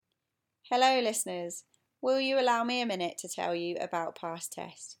Hello listeners, will you allow me a minute to tell you about Past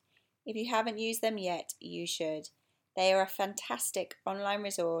Test? If you haven't used them yet, you should. They are a fantastic online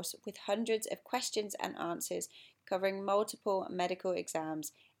resource with hundreds of questions and answers covering multiple medical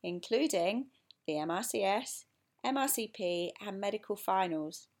exams, including the MRCS, MRCP and medical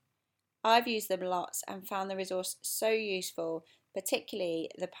finals. I've used them lots and found the resource so useful, particularly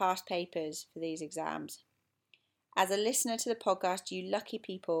the past papers for these exams. As a listener to the podcast, you lucky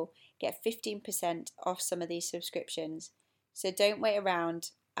people get 15% off some of these subscriptions. So don't wait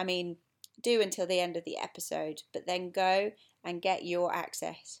around. Do until the end of the episode, but then go and get your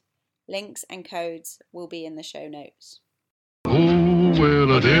access. Links and codes will be in the show notes. Oh,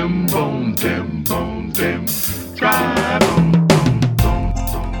 well, a dim bone, try bone.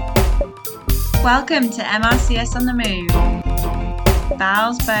 Welcome to MRCS on the Move.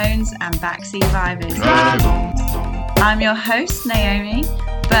 Bowels, bones, and backseat vibers. I'm your host, Naomi,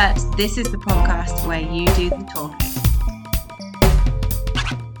 but this is the podcast where you do the talking.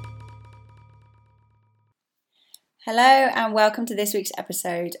 Hello and welcome to this week's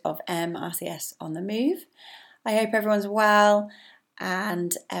episode of MRCS on the Move. I hope everyone's well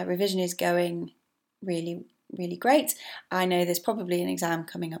and revision is going really great. I know there's probably an exam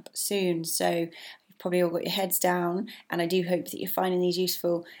coming up soon, so you've probably all got your heads down, and I do hope that you're finding these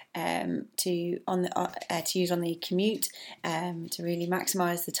useful to use on the commute to really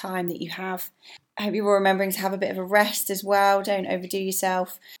maximise the time that you have. I hope you're all remembering to have a bit of a rest as well. Don't overdo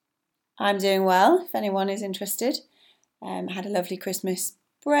yourself. I'm doing well, if anyone is interested. Had a lovely Christmas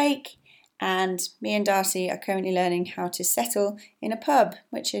break, and me and Darcy are currently learning how to settle in a pub,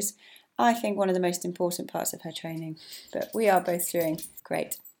 which is, I think, one of the most important parts of her training. But we are both doing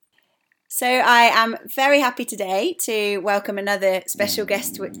great. So I am very happy today to welcome another special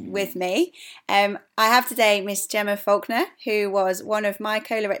guest with me. I have today Miss Faulkner, who was one of my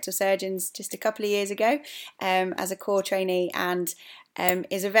colorectal surgeons just a couple of years ago as a core trainee, and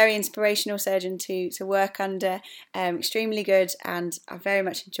is a very inspirational surgeon to work under, extremely good, and I very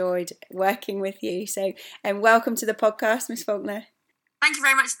much enjoyed working with you. So welcome to the podcast, Miss Faulkner. Thank you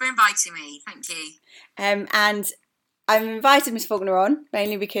very much for inviting me. Thank you. And I've invited Miss Faulkner on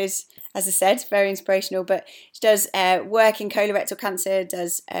mainly because, as I said, very inspirational, but she does work in colorectal cancer,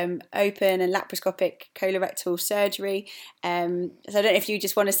 does open and laparoscopic colorectal surgery. So I don't know if you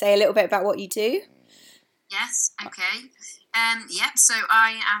just want to say a little bit about what you do. Yes, okay. So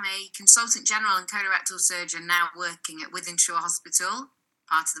I am a consultant general and colorectal surgeon now working at Wythenshawe Hospital,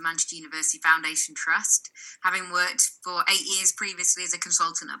 part of the Manchester University Foundation Trust, having worked for 8 years previously as a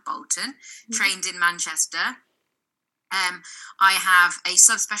consultant at Bolton, trained in Manchester. I have a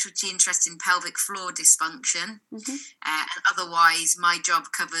subspecialty interest in pelvic floor dysfunction, and otherwise my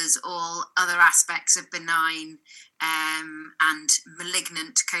job covers all other aspects of benign and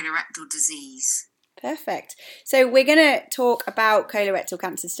malignant colorectal disease. Perfect. So we're going to talk about colorectal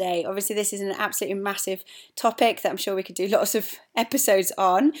cancer today. Obviously, this is an absolutely massive topic that I'm sure we could do lots of episodes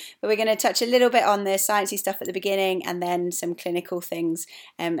on, but we're going to touch a little bit on the sciencey stuff at the beginning and then some clinical things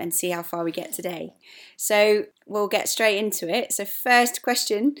and see how far we get today. So we'll get straight into it. So first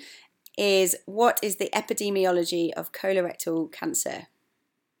question is, what is the epidemiology of colorectal cancer?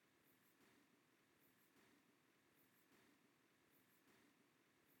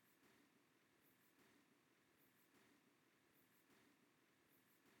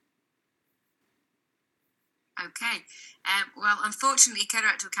 Okay. Well, unfortunately,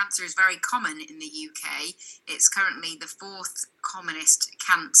 colorectal cancer is very common in the UK. It's currently the fourth commonest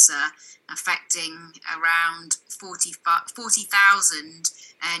cancer, affecting around 40,000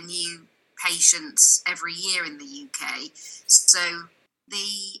 new patients every year in the UK. So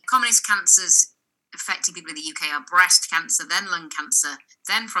the commonest cancers affecting people in the UK are breast cancer, then lung cancer,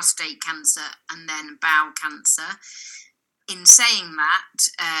 then prostate cancer, and then bowel cancer. In saying that,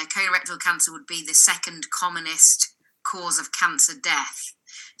 colorectal cancer would be the second commonest cause of cancer death.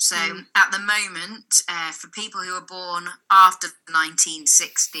 So at the moment, for people who are born after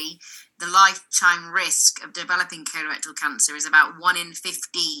 1960, the lifetime risk of developing colorectal cancer is about 1 in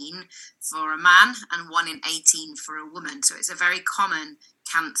 15 for a man and 1 in 18 for a woman. So it's a very common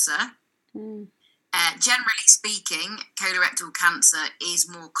cancer. Generally speaking, colorectal cancer is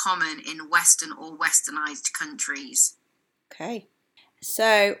more common in Western or Westernized countries. Okay,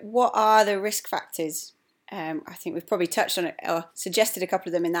 so what are the risk factors? I think we've probably touched on it or suggested a couple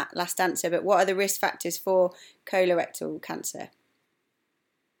of them in that last answer, but what are the risk factors for colorectal cancer?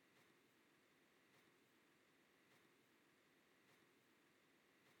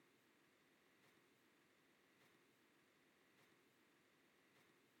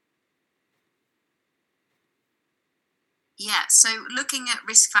 Yeah, so looking at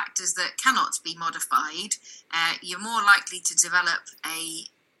risk factors that cannot be modified, you're more likely to develop a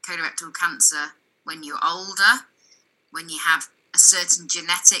colorectal cancer when you're older, when you have a certain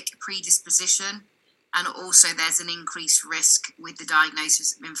genetic predisposition, and also there's an increased risk with the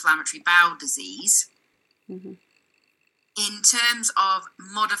diagnosis of inflammatory bowel disease. Mm-hmm. In terms of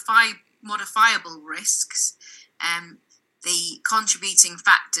modifiable risks, the contributing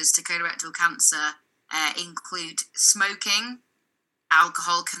factors to colorectal cancer include smoking,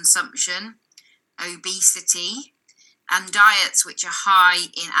 alcohol consumption, obesity, and diets which are high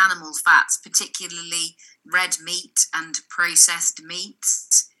in animal fats, particularly red meat and processed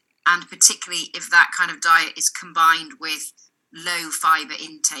meats, and particularly if that kind of diet is combined with low fibre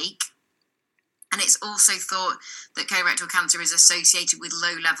intake. And it's also thought that colorectal cancer is associated with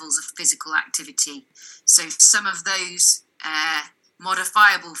low levels of physical activity. So some of those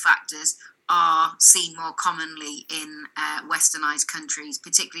modifiable factors are seen more commonly in westernized countries,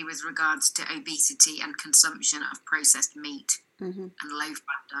 particularly with regards to obesity and consumption of processed meat Mm-hmm. and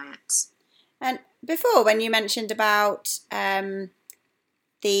low-fat diets. And before, when you mentioned about the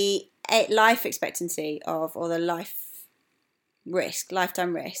life expectancy of, or the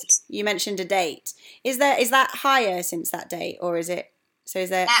lifetime risk, you mentioned a date. Is that higher since that date, or is it? So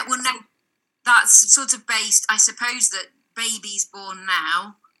is there? Well, no, that's sort of based. I suppose that babies born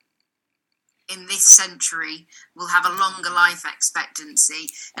now in this century will have a longer life expectancy,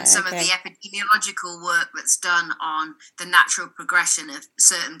 and some of the epidemiological work that's done on the natural progression of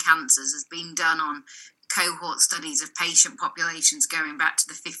certain cancers has been done on cohort studies of patient populations going back to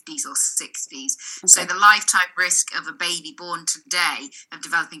the 50s or 60s. Okay. So the lifetime risk of a baby born today of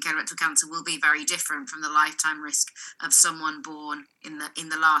developing colorectal cancer will be very different from the lifetime risk of someone born in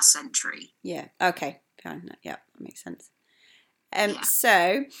the last century. Yeah. Okay. Fine. Yeah, that makes sense.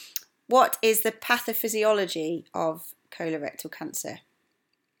 So, what is the pathophysiology of colorectal cancer?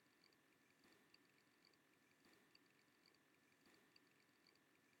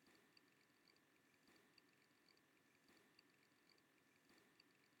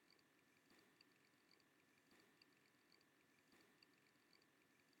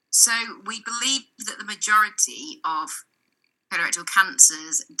 So we believe that the majority of colorectal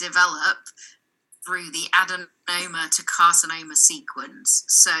cancers develop through the adenoma to carcinoma sequence.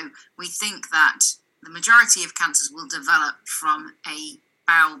 So we think that the majority of cancers will develop from a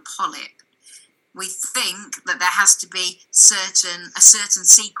bowel polyp. We think that there has to be a certain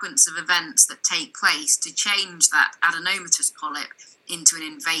sequence of events that take place to change that adenomatous polyp into an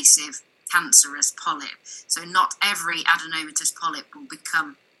invasive cancerous polyp. So not every adenomatous polyp will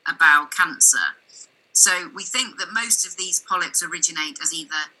become a bowel cancer. So we think that most of these polyps originate as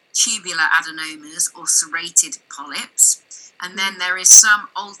either tubular adenomas or serrated polyps, and then there is some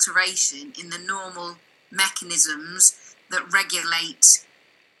alteration in the normal mechanisms that regulate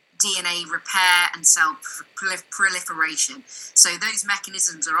DNA repair and cell proliferation. So those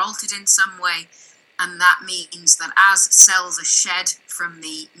mechanisms are altered in some way, and that means that as cells are shed from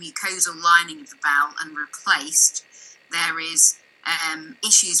the mucosal lining of the bowel and replaced, there is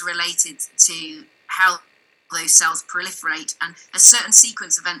issues related to how those cells proliferate, and a certain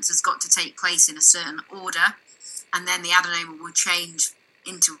sequence of events has got to take place in a certain order, and then the adenoma will change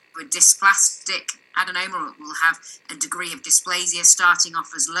into a dysplastic adenoma, or it will have a degree of dysplasia starting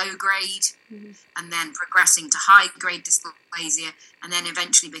off as low grade, and then progressing to high grade dysplasia, and then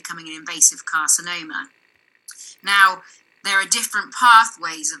eventually becoming an invasive carcinoma. Now, there are different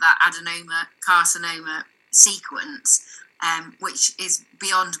pathways of that adenoma carcinoma sequence, which is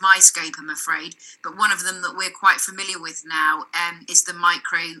beyond my scope, I'm afraid. But one of them that we're quite familiar with now is the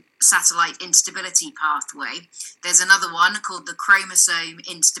microsatellite instability pathway. There's another one called the chromosome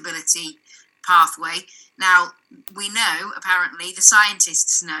instability pathway. Now, we know, apparently, the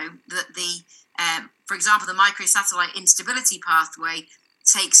scientists know that for example, the microsatellite instability pathway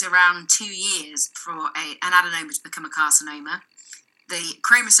takes around 2 years for an adenoma to become a carcinoma. The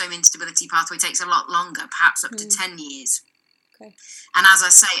chromosome instability pathway takes a lot longer, perhaps up to 10 years. Okay. And as I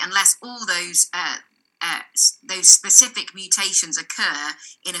say, unless all those specific mutations occur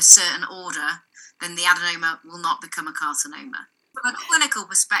in a certain order, then the adenoma will not become a carcinoma. From a clinical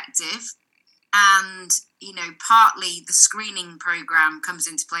perspective, and partly the screening program comes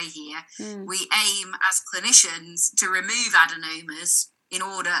into play here, we aim as clinicians to remove adenomas in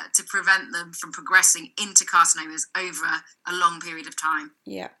order to prevent them from progressing into carcinomas over a long period of time.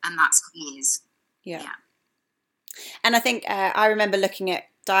 Yeah. And that's years. Yeah. And I think I remember looking at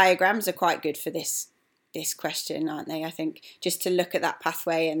diagrams are quite good for this question, aren't they? I think just to look at that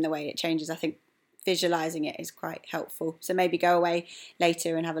pathway and the way it changes, I think visualising it is quite helpful. So maybe go away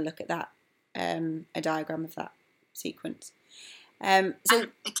later and have a look at that, a diagram of that sequence. So and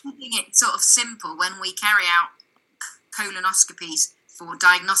keeping it sort of simple when we carry out colonoscopies for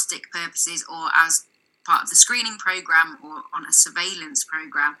diagnostic purposes or as part of the screening program or on a surveillance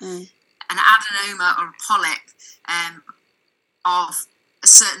program, an adenoma or a polyp of a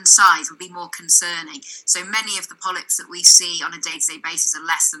certain size would be more concerning. So many of the polyps that we see on a day-to-day basis are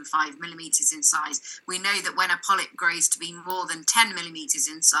less than 5 millimeters in size. We know that when a polyp grows to be more than 10 millimeters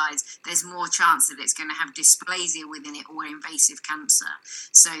in size, there's more chance that it's going to have dysplasia within it or invasive cancer.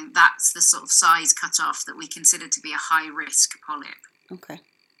 So that's the sort of size cutoff that we consider to be a high-risk polyp. Okay,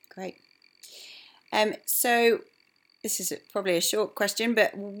 great. So this is probably a short question,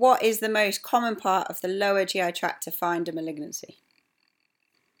 but what is the most common part of the lower GI tract to find a malignancy?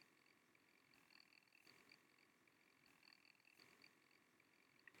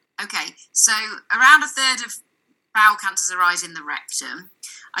 Okay, so around a third of bowel cancers arise in the rectum.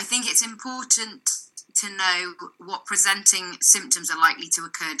 I think it's important to know what presenting symptoms are likely to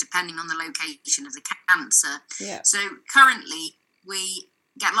occur depending on the location of the cancer. Yeah. So currently we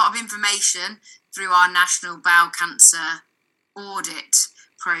get a lot of information through our National Bowel Cancer Audit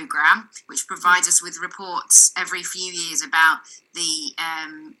Programme, which provides us with reports every few years about the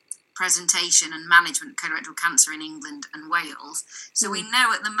presentation and management of colorectal cancer in England and Wales. So we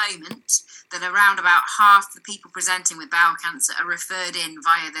know at the moment that around about half the people presenting with bowel cancer are referred in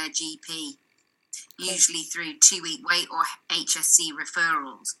via their GP, usually through 2-week wait or HSC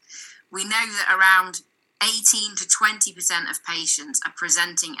referrals. We know that around 18 to 20% of patients are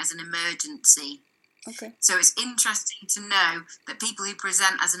presenting as an emergency. Okay. So it's interesting to know that people who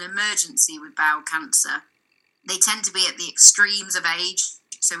present as an emergency with bowel cancer, they tend to be at the extremes of age,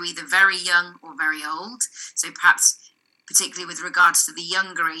 so either very young or very old. So perhaps particularly with regards to the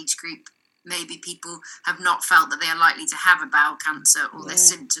younger age group, maybe people have not felt that they are likely to have a bowel cancer or their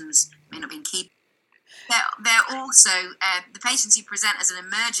symptoms may not be keeping. They're also, the patients who present as an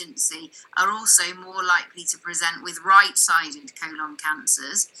emergency are also more likely to present with right-sided colon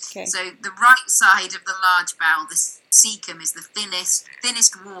cancers. Okay. So the right side of the large bowel, the cecum, is the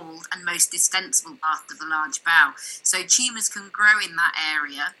thinnest walled and most distensible part of the large bowel. So tumours can grow in that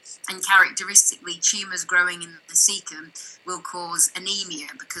area, and characteristically tumours growing in the cecum will cause anemia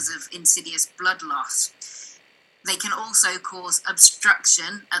because of insidious blood loss. They can also cause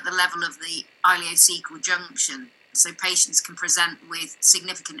obstruction at the level of the ileocecal junction. So patients can present with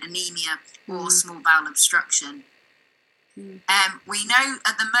significant anemia or small bowel obstruction. We know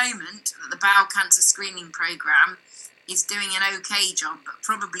at the moment that the bowel cancer screening programme is doing an okay job, but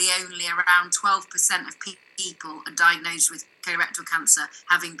probably only around 12% of people are diagnosed with colorectal cancer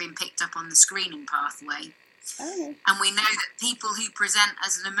having been picked up on the screening pathway. Okay. And we know that people who present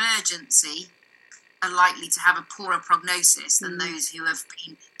as an emergency are likely to have a poorer prognosis than those who have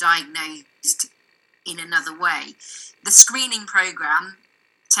been diagnosed in another way. The screening programme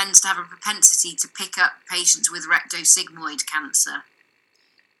tends to have a propensity to pick up patients with rectosigmoid cancer.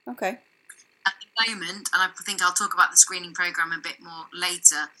 Okay. At the moment, and I think I'll talk about the screening programme a bit more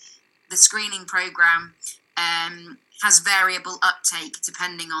later, the screening programme has variable uptake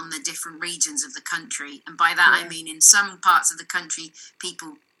depending on the different regions of the country. And by that I mean in some parts of the country,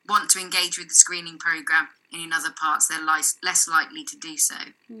 people want to engage with the screening programme, and in other parts they're less likely to do so.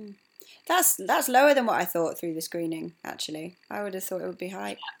 That's lower than what I thought through the screening, actually. I would have thought it would be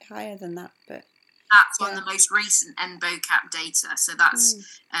higher than that, but that's on the most recent NBOCAP data, so that's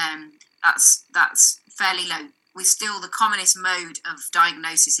fairly low. We're still the commonest mode of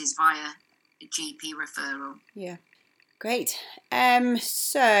diagnosis is via a GP referral. Yeah. Great.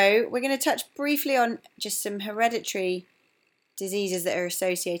 So we're going to touch briefly on just some hereditary diseases that are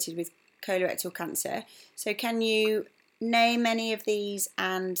associated with colorectal cancer. So can you name any of these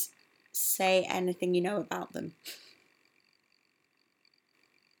and say anything you know about them?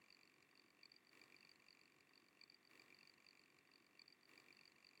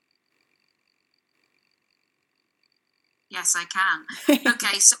 Yes, I can.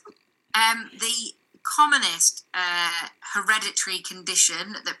 Okay, so the commonest hereditary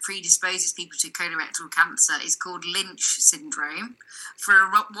condition that predisposes people to colorectal cancer is called Lynch syndrome. For a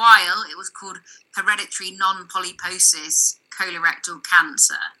while, it was called hereditary non-polyposis colorectal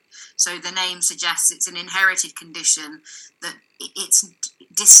cancer. So the name suggests it's an inherited condition, that it's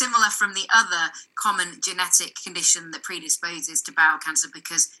dissimilar from the other common genetic condition that predisposes to bowel cancer,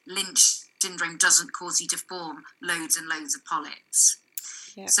 because Lynch syndrome doesn't cause you to form loads and loads of polyps.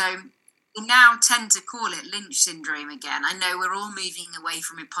 Yeah. So we now tend to call it Lynch syndrome again. I know we're all moving away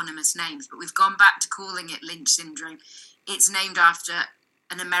from eponymous names, but we've gone back to calling it Lynch syndrome. It's named after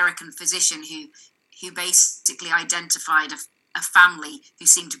an American physician who basically identified a family who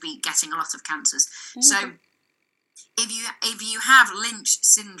seemed to be getting a lot of cancers. Okay. So if you have Lynch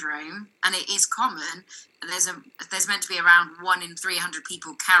syndrome, and it is common, there's meant to be around 1 in 300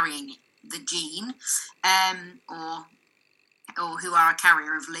 people carrying the gene, or who are a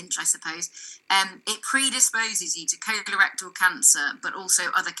carrier of Lynch, I suppose. It predisposes you to colorectal cancer, but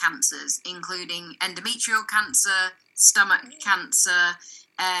also other cancers, including endometrial cancer, stomach cancer,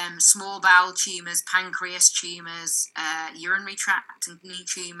 small bowel tumours, pancreas tumours, urinary tract and knee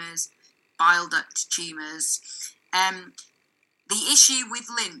tumours, bile duct tumours. The issue with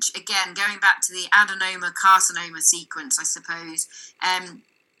Lynch, again, going back to the adenoma carcinoma sequence, I suppose,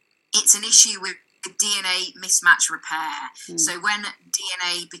 it's an issue with DNA mismatch repair. So when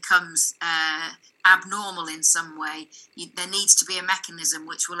DNA becomes abnormal in some way, there needs to be a mechanism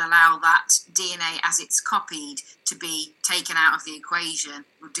which will allow that DNA, as it's copied, to be taken out of the equation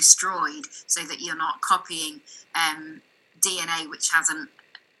or destroyed, so that you're not copying DNA which has an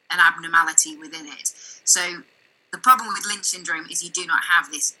abnormality within it. So the problem with Lynch syndrome is you do not have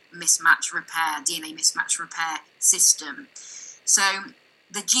this mismatch repair, DNA mismatch repair system. So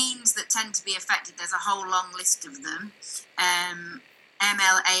the genes that tend to be affected, there's a whole long list of them.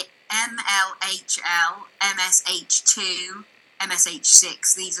 MLHL, MSH2,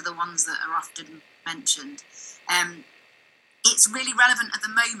 MSH6, these are the ones that are often mentioned. It's really relevant at the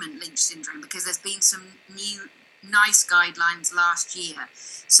moment, Lynch syndrome, because there's been some new NICE guidelines last year.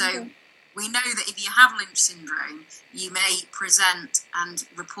 So we know that if you have Lynch syndrome, you may present and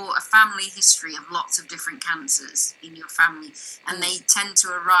report a family history of lots of different cancers in your family, and they tend to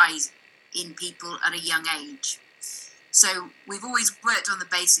arise in people at a young age. So we've always worked on the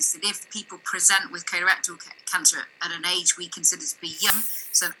basis that if people present with colorectal cancer at an age we consider to be young,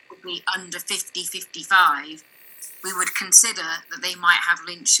 so that would be under 50, 55, we would consider that they might have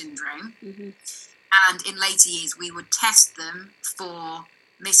Lynch syndrome. And in later years, we would test them for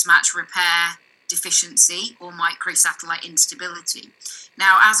mismatch repair deficiency or microsatellite instability.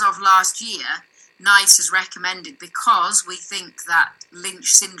 Now, as of last year, NICE has recommended, because we think that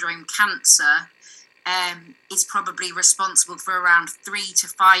Lynch syndrome cancer is probably responsible for around 3 to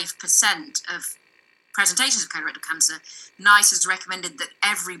 5% of presentations of colorectal cancer, NICE has recommended that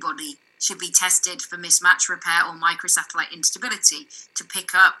everybody should be tested for mismatch repair or microsatellite instability to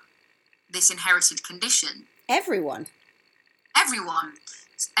pick up this inherited condition. Everyone? Everyone.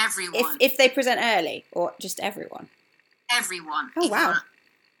 If they present early, or just everyone? Everyone. Oh, wow.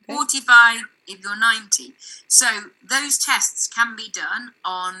 You're 45, if you're 90. So those tests can be done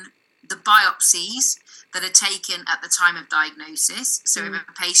on the biopsies that are taken at the time of diagnosis. So if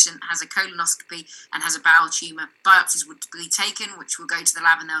a patient has a colonoscopy and has a bowel tumour, biopsies would be taken, which will go to the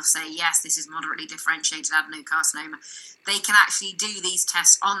lab and they'll say, yes, this is moderately differentiated adenocarcinoma. They can actually do these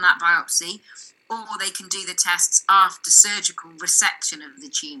tests on that biopsy, or they can do the tests after surgical resection of the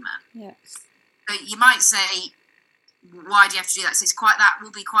tumour. Yeah. So you might say, why do you have to do that? So that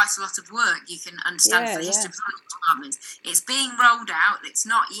will be quite a lot of work. You can understand for the histopathology departments. It's being rolled out. It's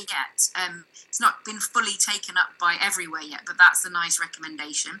not yet. It's not been fully taken up by everywhere yet, but that's the NICE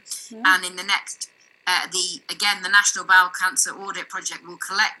recommendation. And in the next, the National Bowel Cancer Audit Project will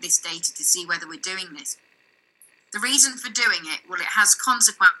collect this data to see whether we're doing this. The reason for doing it, well, it has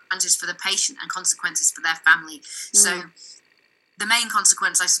consequences for the patient and consequences for their family. So the main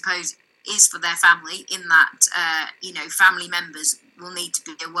consequence, I suppose, is for their family, in that family members will need to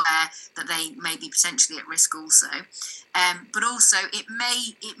be aware that they may be potentially at risk also, but also it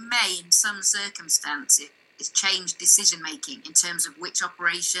may in some circumstances change decision making in terms of which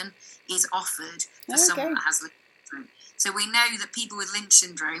operation is offered for someone that has Lynch syndrome. So we know that people with Lynch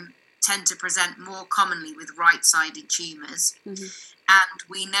syndrome tend to present more commonly with right-sided tumours, and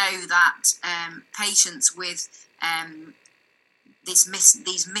we know that patients with these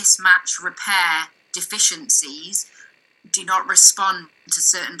mismatch repair deficiencies do not respond to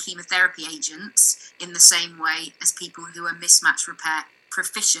certain chemotherapy agents in the same way as people who are mismatch repair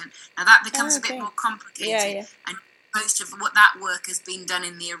proficient. Now that becomes a bit more complicated, and most of what that work has been done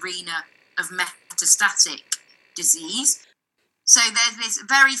in the arena of metastatic disease. So there's this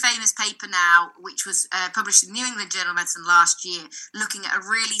very famous paper now, which was published in the New England Journal of Medicine last year, looking at a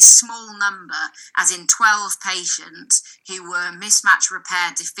really small number, as in 12 patients who were mismatch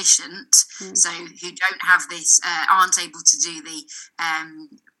repair deficient, so who don't have this, aren't able to do the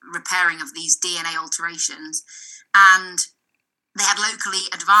repairing of these DNA alterations, and they had locally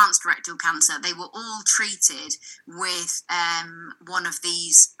advanced rectal cancer. They were all treated with one of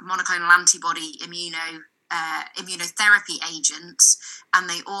these monoclonal antibody immunotherapy agents, and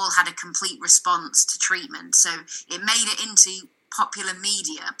they all had a complete response to treatment. So it made it into popular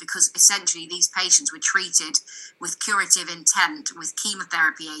media, because essentially these patients were treated with curative intent with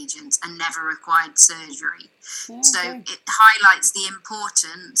chemotherapy agents and never required surgery. Okay. So it highlights the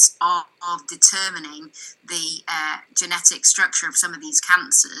importance of determining the genetic structure of some of these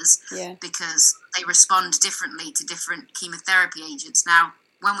cancers, because they respond differently to different chemotherapy agents. Now,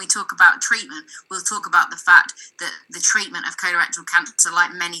 when we talk about treatment, we'll talk about the fact that the treatment of colorectal cancer,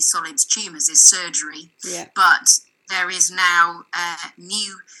 like many solid tumours, is surgery. Yeah. But there is now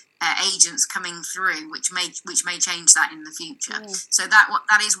new agents coming through which may change that in the future. Yeah. So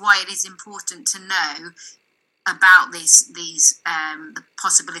that is why it is important to know about these the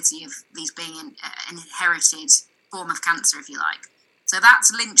possibility of these being an inherited form of cancer, if you like. So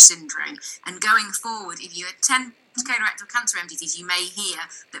that's Lynch syndrome. And going forward, if you attend colorectal cancer MDTs, you may hear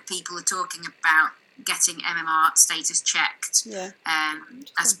that people are talking about getting MMR status checked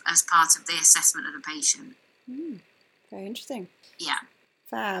as part of the assessment of the patient. Very interesting. Yeah.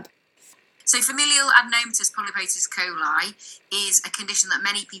 Fab. So familial adenomatous polyposis coli is a condition that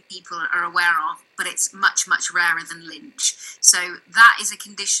many people are aware of, but it's much, much rarer than Lynch. So that is a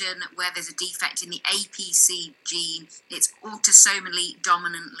condition where there's a defect in the APC gene. It's autosomally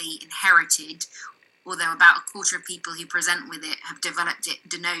dominantly inherited, although about a quarter of people who present with it have developed it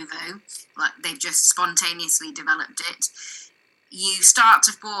de novo, like they've just spontaneously developed it. You start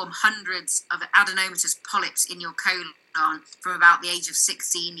to form hundreds of adenomatous polyps in your colon from about the age of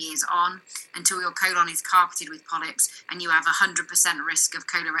 16 years on, until your colon is carpeted with polyps and you have 100% risk of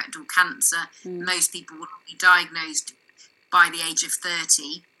colorectal cancer. Most people will be diagnosed by the age of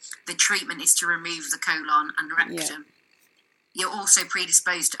 30. The treatment is to remove the colon and rectum. You're also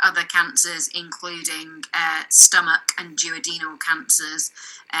predisposed to other cancers, including stomach and duodenal cancers.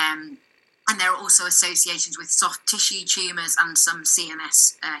 And there are also associations with soft tissue tumours and some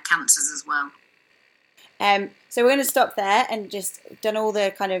CNS cancers as well. So we're going to stop there and just done all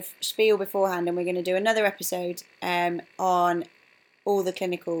the kind of spiel beforehand, and we're going to do another episode on all the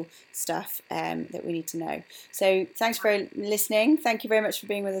clinical stuff that we need to know. So thanks for listening. Thank you very much for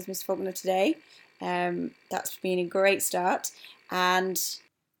being with us, Miss Faulkner, today. That's been a great start, and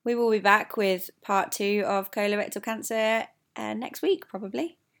we will be back with part 2 of colorectal cancer next week,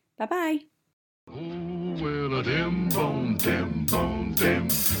 probably. Bye-bye. Oh, well, a dim bone,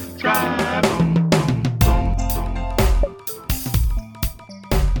 try bone.